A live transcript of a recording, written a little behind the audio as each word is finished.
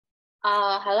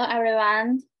Hello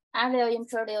everyone. I will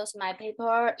introduce my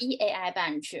paper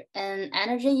EAIBench, an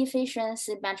energy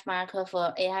efficiency benchmark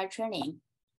for AI training.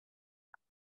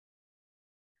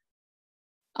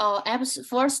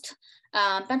 First,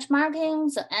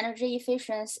 benchmarking the energy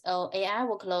efficiency of AI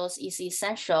workloads is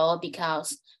essential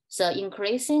because the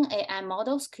increasing AI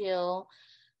model skill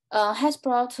has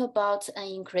brought about an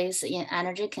increase in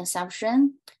energy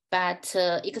consumption, but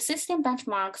existing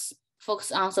benchmarks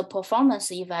focus on the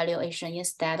performance evaluation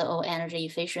instead of energy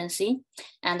efficiency,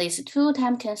 and is too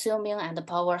time-consuming and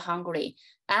power-hungry,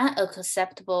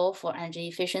 unacceptable for energy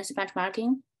efficiency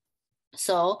benchmarking.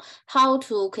 So how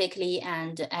to quickly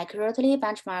and accurately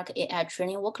benchmark AI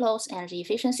training workloads energy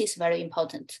efficiency is very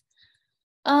important.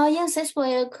 In this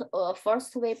week,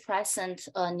 first we present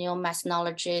a new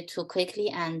methodology to quickly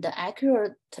and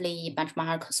accurately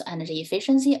benchmark the energy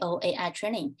efficiency of AI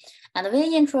training. And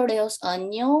we introduce a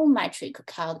new metric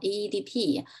called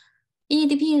EEDP.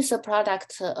 EEDP is a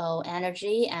product of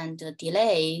energy and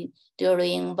delay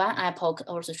during one epoch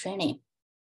of the training.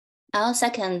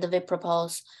 Second, we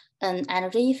propose an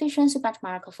energy efficiency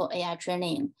benchmark for AI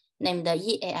training named the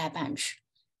EAIBench.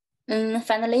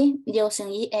 Finally, using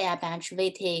EAIBench,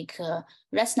 we take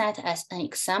ResNet as an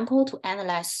example to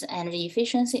analyze the energy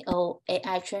efficiency of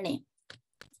AI training.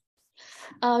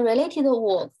 Related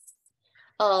work,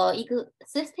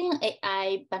 existing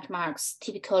AI benchmarks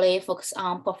typically focus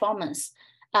on performance,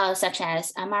 such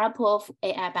as MRProof,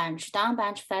 EAIBench,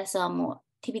 Tbench, FASM,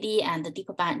 TBD, and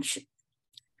Tbench.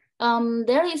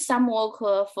 There is some work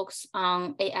focused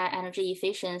on AI energy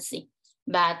efficiency,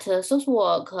 but those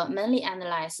work mainly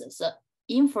analyzes the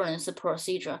inference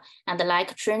procedure and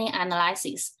like training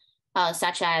analysis,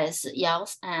 such as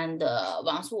Yale's and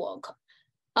Wang's work.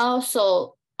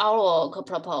 Also, our work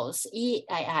propose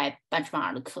EAI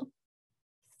benchmark,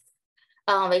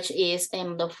 which is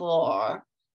aimed for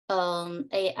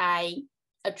AI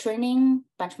training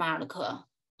benchmark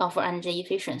for energy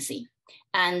efficiency.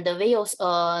 And we use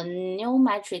a new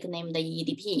metric named the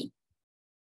EDP.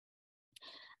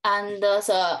 And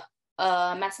the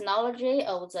methodology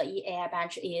of the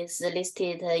EAIBench is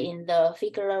listed in the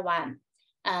figure 1.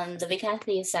 And we can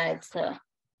see that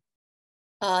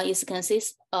it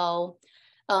consists of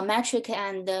metric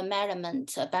and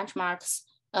measurement benchmarks,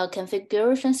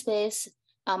 configuration space,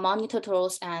 monitor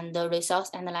tools, and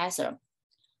resource analyzer.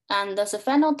 And the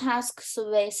final tasks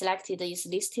we selected is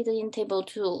listed in table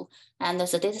 2, and the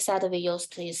dataset we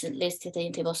used is listed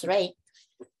in table 3.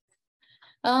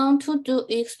 To do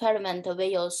experiment,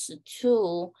 we use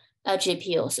two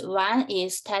GPUs. One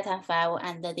is Titan 5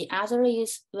 and the other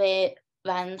is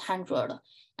V100.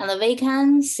 And we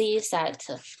can see that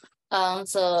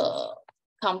the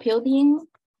computing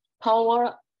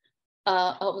power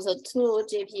of the two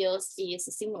GPUs is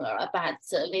similar, but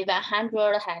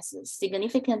V100 has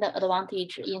significant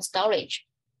advantage in storage.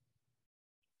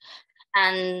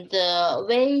 And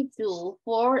we do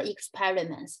 4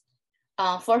 experiments.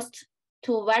 First,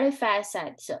 to verify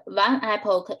that one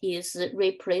epoch is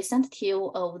representative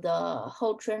of the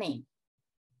whole training,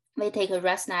 we take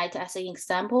ResNet as an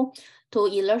example to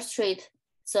illustrate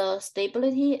the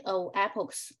stability of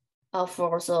epochs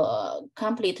for the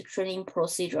complete training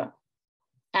procedure.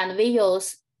 And we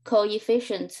use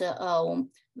coefficient of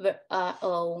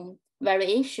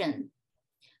variation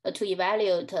to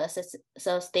evaluate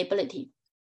the stability.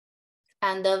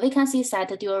 And we can see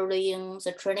that during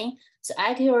the training, the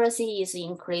accuracy is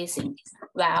increasing,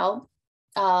 while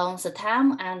the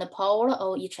time and the power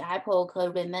of each epoch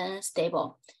remain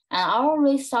stable. And our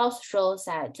results show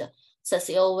that the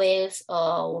COVs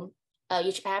of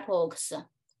each epoch's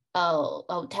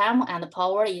of time and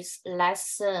power is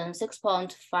less than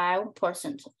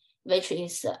 6.5%, which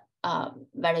is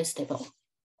very stable.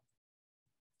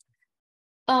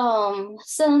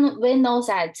 So we know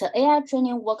that AI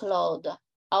training workload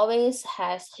always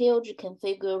has huge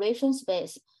configuration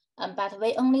space, but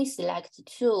we only select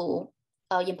 2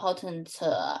 important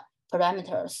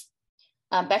parameters,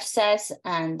 batch size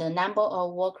and the number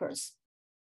of workers.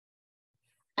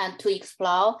 And to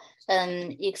explore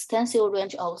an extensive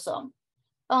range also.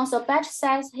 So batch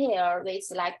size here we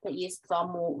select is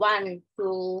from 1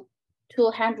 to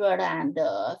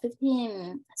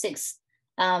 256,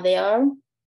 where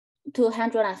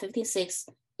 256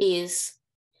 is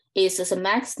the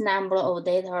max number of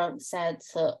data set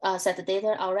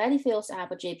data already fills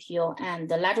up a GPU, and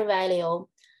the larger value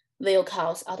will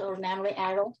cause out of memory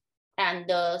error. And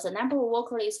the number of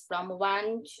workers is from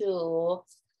 1 to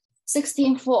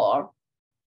 16.4,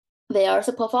 where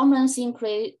the performance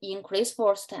increase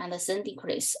first and then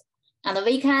decrease. And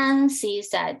we can see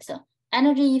that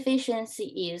energy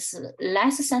efficiency is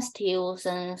less sensitive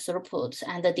than throughput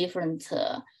and the different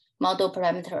model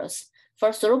parameters. For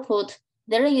throughput,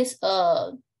 there is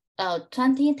a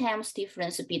 20 times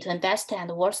difference between best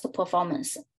and worst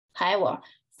performance. However,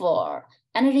 for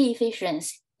energy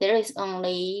efficiency, there is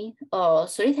only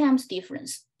 3 times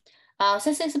difference.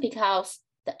 This is because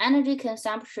the energy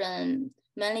consumption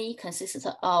mainly consists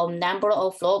of number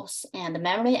of flops and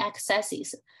memory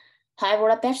accesses.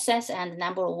 However, batch size and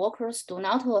number of workers do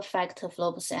not affect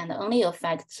flops and only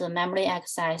affect memory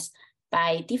access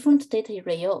by different data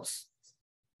rails.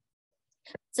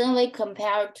 Then we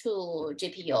compare to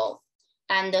GPU,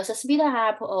 and the speed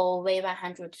up of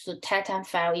V100 to Titan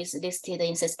 5 is listed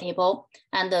in this table,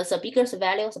 and the bigger the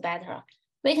value, the better.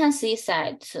 We can see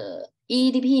that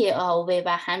EDP of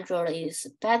V100 is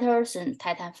better than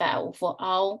Titan 5 for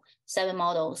all 7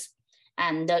 models.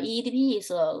 And the EDP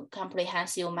is a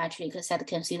comprehensive metric that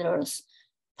considers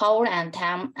power and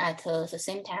time at the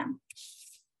same time.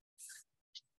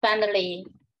 Finally,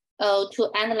 to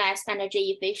analyze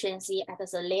energy efficiency at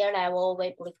the layer level,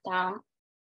 we break down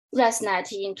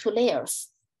ResNet into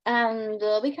layers. And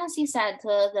we can see that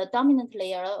the dominant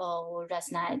layer of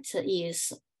ResNet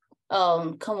is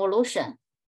convolution.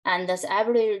 And the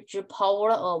average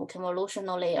power of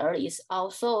convolutional layer is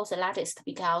also the largest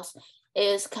because it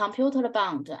is computer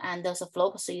bound and the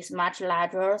flops is much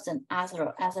larger than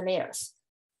other layers.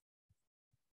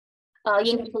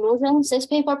 In conclusion, this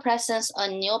paper presents a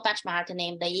new benchmark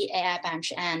named the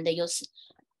EAIBench and use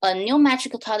a new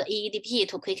metric called EDP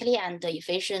to quickly and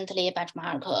efficiently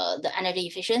benchmark the energy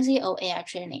efficiency of AI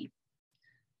training.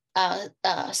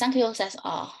 Thank you, that's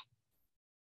all.